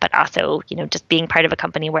manager, but also, just being part of a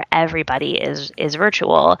company where everybody is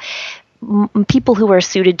virtual, people who are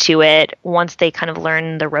suited to it, once they kind of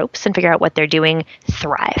learn the ropes and figure out what they're doing,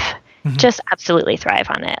 thrive. Mm-hmm. Just absolutely thrive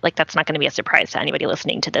on it. Like that's not going to be a surprise to anybody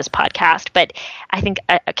listening to this podcast, but I think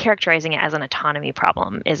characterizing it as an autonomy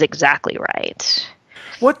problem is exactly right.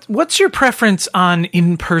 What's your preference on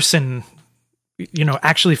in-person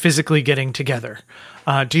actually physically getting together.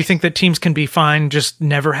 Do you think that teams can be fine just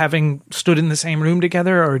never having stood in the same room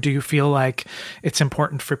together, or do you feel like it's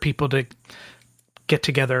important for people to get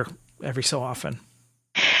together every so often?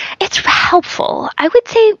 It's helpful. I would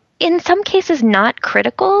say in some cases not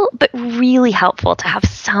critical, but really helpful to have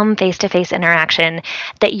some face-to-face interaction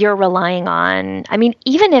that you're relying on. I mean,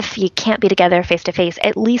 even if you can't be together face-to-face,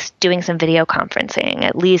 at least doing some video conferencing,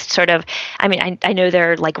 at least sort of, I know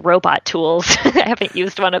they're like robot tools. I haven't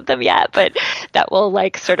used one of them yet, but that will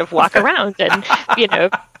like sort of walk around and,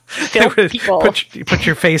 film people. Put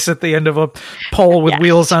your face at the end of a pole with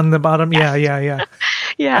wheels on the bottom.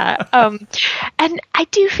 Yeah. And I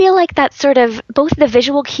do feel like that sort of both the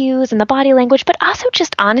visual cues and the body language, but also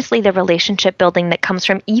just honestly the relationship building that comes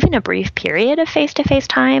from even a brief period of face-to-face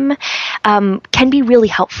time can be really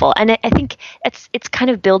helpful. And I think it's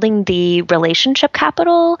kind of building the relationship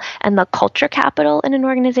capital and the culture capital in an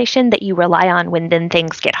organization that you rely on when then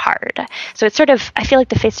things get hard. So it's sort of, I feel like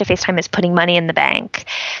the face-to-face time is putting money in the bank.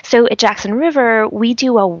 So at Jackson River, we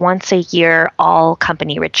do a once a year all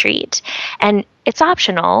company retreat. And it's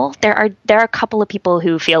optional. There are a couple of people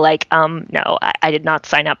who feel like, no, I did not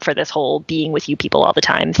sign up for this whole being with you people all the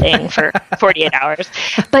time thing for 48 hours.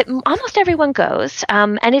 But almost everyone goes.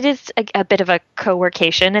 And it is a bit of a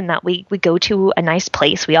co-workation in that we go to a nice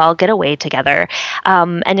place. We all get away together.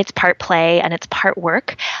 And it's part play and it's part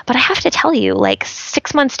work. But I have to tell you, like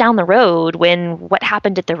 6 months down the road, when what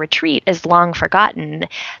happened at the retreat is long forgotten,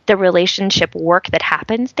 the relationship work that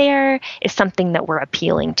happens there is something that we're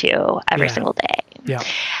appealing to every single day. Yeah.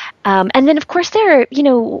 And then, of course, there,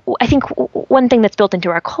 I think one thing that's built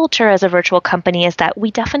into our culture as a virtual company is that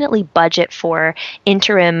we definitely budget for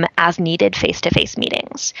interim as needed face-to-face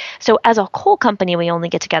meetings. So as a whole company, we only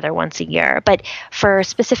get together once a year. But for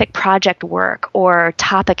specific project work or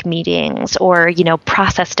topic meetings or,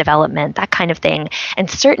 process development, that kind of thing, and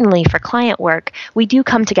certainly for client work, we do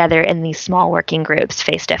come together in these small working groups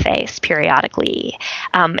face-to-face periodically.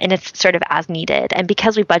 And it's sort of as needed. And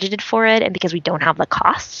because we budgeted for it and because we don't have the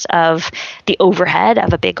costs of the overhead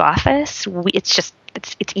of a big office, it's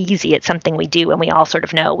easy. It's something we do, and we all sort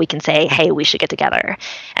of know. We can say, hey, we should get together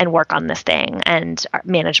and work on this thing. And our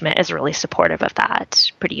management is really supportive of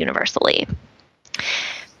that pretty universally.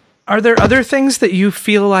 Are there other things that you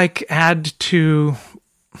feel like add to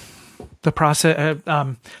the process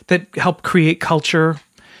that help create culture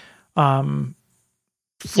for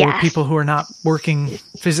people who are not working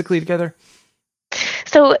physically together?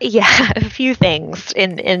 So a few things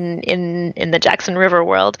in the Jackson River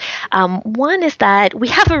world. One is that we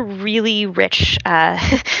have a really rich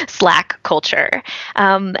Slack culture,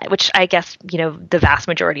 which I guess the vast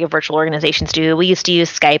majority of virtual organizations do. We used to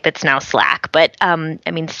use Skype; it's now Slack. But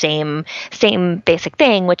same basic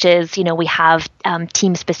thing, which is we have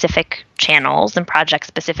team-specific channels and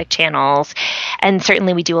project-specific channels, and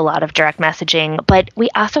certainly we do a lot of direct messaging. But we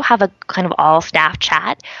also have a kind of all-staff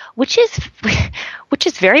chat, which is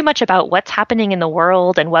very much about what's happening in the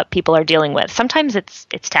world and what people are dealing with. Sometimes it's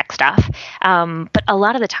tech stuff, but a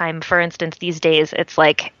lot of the time, for instance, these days, it's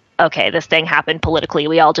like, okay, this thing happened politically.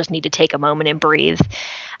 We all just need to take a moment and breathe.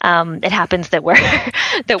 It happens that we're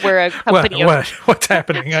a company. What's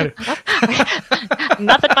happening?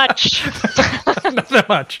 Nothing much. Nothing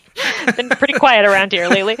much. Been pretty quiet around here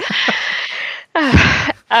lately.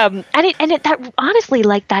 That honestly,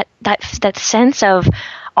 like that sense of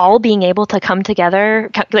all being able to come together,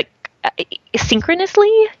 like synchronously,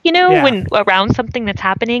 when around something that's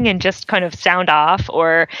happening and just kind of sound off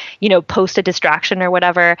or, post a distraction or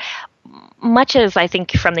whatever. Much as I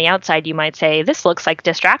think from the outside, you might say, this looks like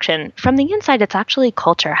distraction. From the inside, it's actually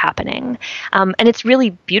culture happening. And it's really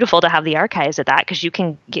beautiful to have the archives of that because you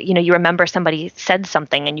can, you remember somebody said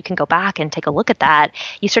something and you can go back and take a look at that.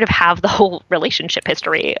 You sort of have the whole relationship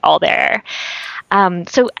history all there.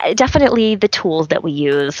 So definitely the tools that we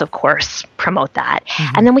use, of course, promote that.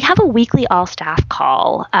 Mm-hmm. And then we have a weekly all-staff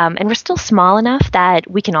call. And we're still small enough that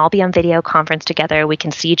we can all be on video conference together. We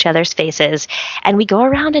can see each other's faces. And we go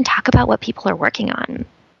around and talk about what people are working on.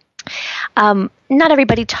 Not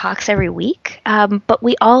everybody talks every week, but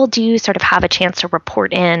we all do sort of have a chance to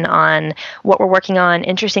report in on what we're working on,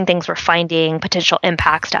 interesting things we're finding, potential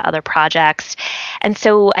impacts to other projects. And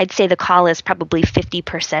so I'd say the call is probably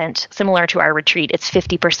 50%, similar to our retreat. It's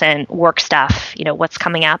 50% work stuff, what's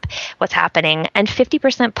coming up, what's happening, and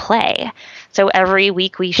 50% play. So every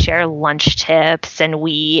week we share lunch tips and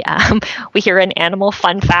we hear an animal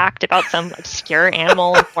fun fact about some obscure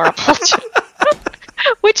animal in Marvel.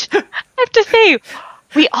 Which I have to say,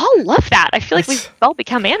 we all love that. I feel like we've all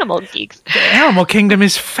become animal geeks. The animal kingdom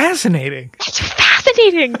is fascinating. It's fascinating.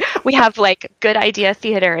 fascinating. We have like good idea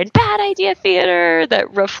theater and bad idea theater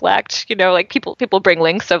that reflect, like people bring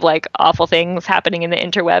links of like awful things happening in the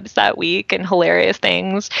interwebs that week and hilarious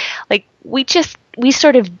things. Like we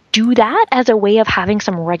sort of do that as a way of having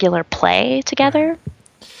some regular play together.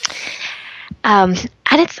 And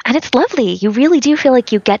it's lovely. You really do feel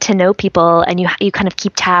like you get to know people, and you kind of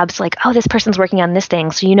keep tabs like, oh, this person's working on this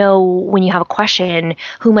thing. So when you have a question,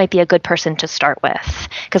 who might be a good person to start with,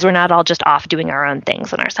 because we're not all just off doing our own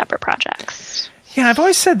things on our separate projects. Yeah, I've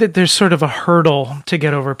always said that there's sort of a hurdle to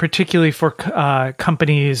get over, particularly for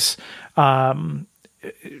companies, sort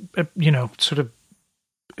of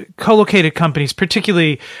co-located companies,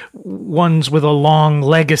 particularly ones with a long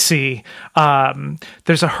legacy.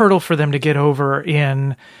 There's a hurdle for them to get over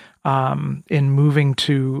in moving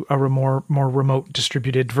to a more remote,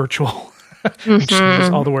 distributed, virtual. Just use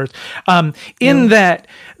all the words. That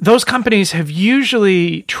those companies have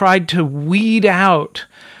usually tried to weed out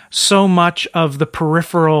so much of the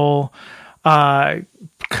peripheral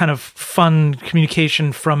kind of fun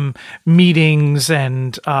communication from meetings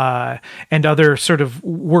and other sort of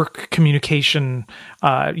work communication.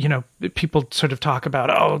 People sort of talk about,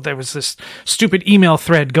 oh, there was this stupid email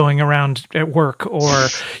thread going around at work, or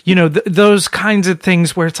those kinds of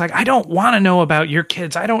things where it's like, I don't want to know about your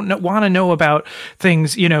kids. I don't want to know about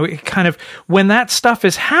things. It kind of, when that stuff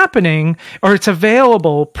is happening or it's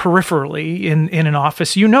available peripherally in an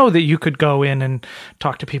office, that you could go in and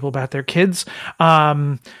talk to people about their kids.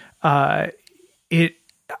 It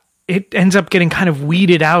ends up getting kind of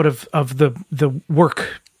weeded out of the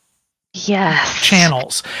work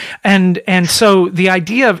channels. And so the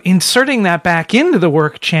idea of inserting that back into the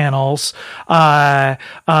work channels can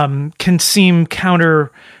seem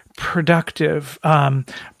counterproductive.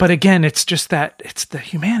 But again, it's just that it's the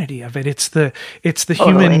humanity of it. It's the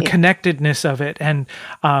human connectedness of it. And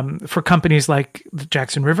for companies like the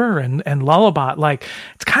Jackson River and Lullabot, like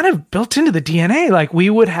it's kind of built into the DNA. Like we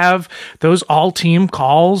would have those all team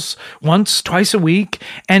calls twice a week.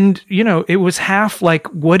 And, it was half like,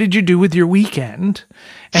 what did you do with your weekend?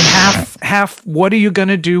 And half, what are you going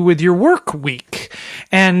to do with your work week?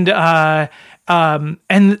 And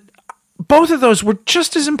both of those were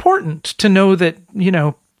just as important to know that,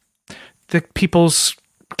 that people's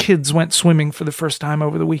kids went swimming for the first time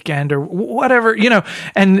over the weekend or whatever,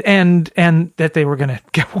 and that they were going to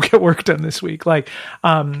get work done this week. Like,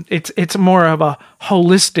 it's more of a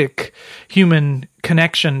holistic human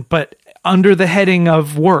connection, but under the heading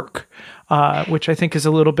of work, which I think is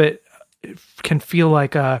a little bit, can feel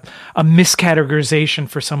like a miscategorization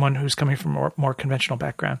for someone who's coming from a more conventional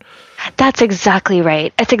background. That's exactly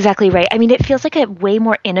right. I mean, it feels like a way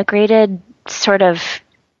more integrated, sort of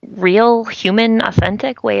real, human,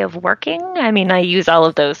 authentic way of working. I mean, I use all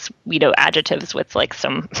of those, adjectives with like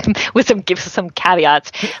some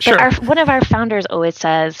caveats. Sure. But one of our founders always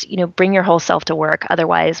says, bring your whole self to work.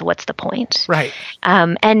 Otherwise, what's the point? Right.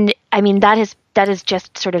 And I mean, that is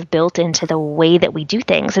just sort of built into the way that we do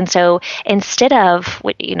things. And so instead of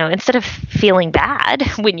feeling bad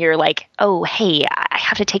when you're like, oh, hey, I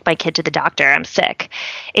have to take my kid to the doctor, I'm sick.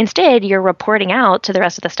 Instead, you're reporting out to the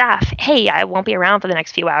rest of the staff, hey, I won't be around for the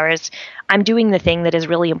next few hours. I'm doing the thing that is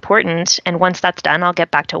really important. And once that's done, I'll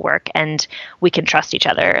get back to work and we can trust each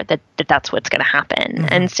other that that's what's going to happen. Mm-hmm.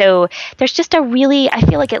 And so there's just I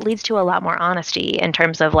feel like it leads to a lot more honesty in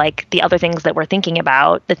terms of like the other things that we're thinking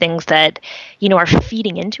about, the things that, are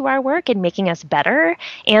feeding into our work and making us better,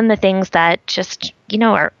 and the things that just,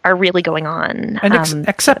 are really going on. And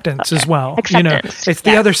acceptance as well. Acceptance. It's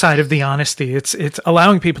the other side of the honesty. It's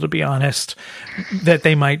allowing people to be honest, that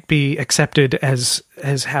they might be accepted as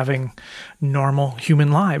having normal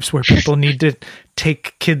human lives where people need to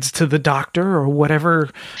take kids to the doctor or whatever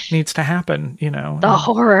needs to happen, The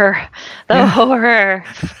horror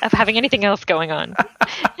of having anything else going on.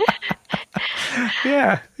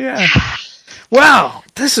 Yeah. Wow,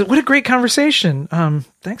 what a great conversation.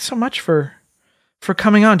 Thanks so much for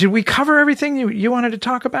coming on. Did we cover everything you wanted to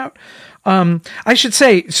talk about? I should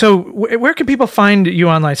say, so where can people find you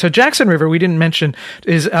online? So Jackson River, we didn't mention,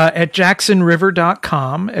 is at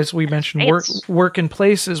jacksonriver.com. As we mentioned, right. Work in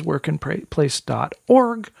Place is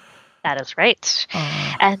workinplace.org. That is right.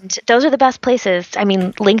 And those are the best places. I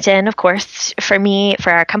mean, LinkedIn, of course, for me, for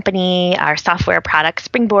our company, our software product,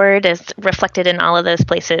 Springboard is reflected in all of those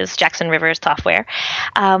places, Jackson River software.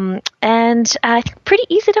 And I think pretty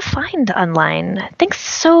easy to find online. Thanks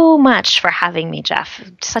so much for having me, Jeff.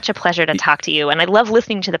 Such a pleasure to talk to you. And I love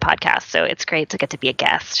listening to the podcast, so it's great to get to be a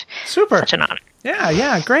guest. Super. Such an honor.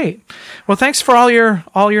 Yeah, great. Well, thanks for all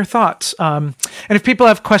your thoughts. And if people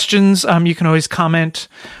have questions, you can always comment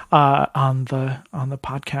on the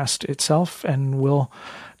podcast itself, and we'll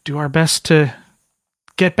do our best to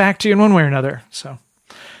get back to you in one way or another. So,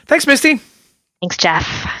 thanks, Misty. Thanks, Jeff.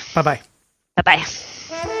 Bye-bye.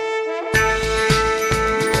 Bye-bye.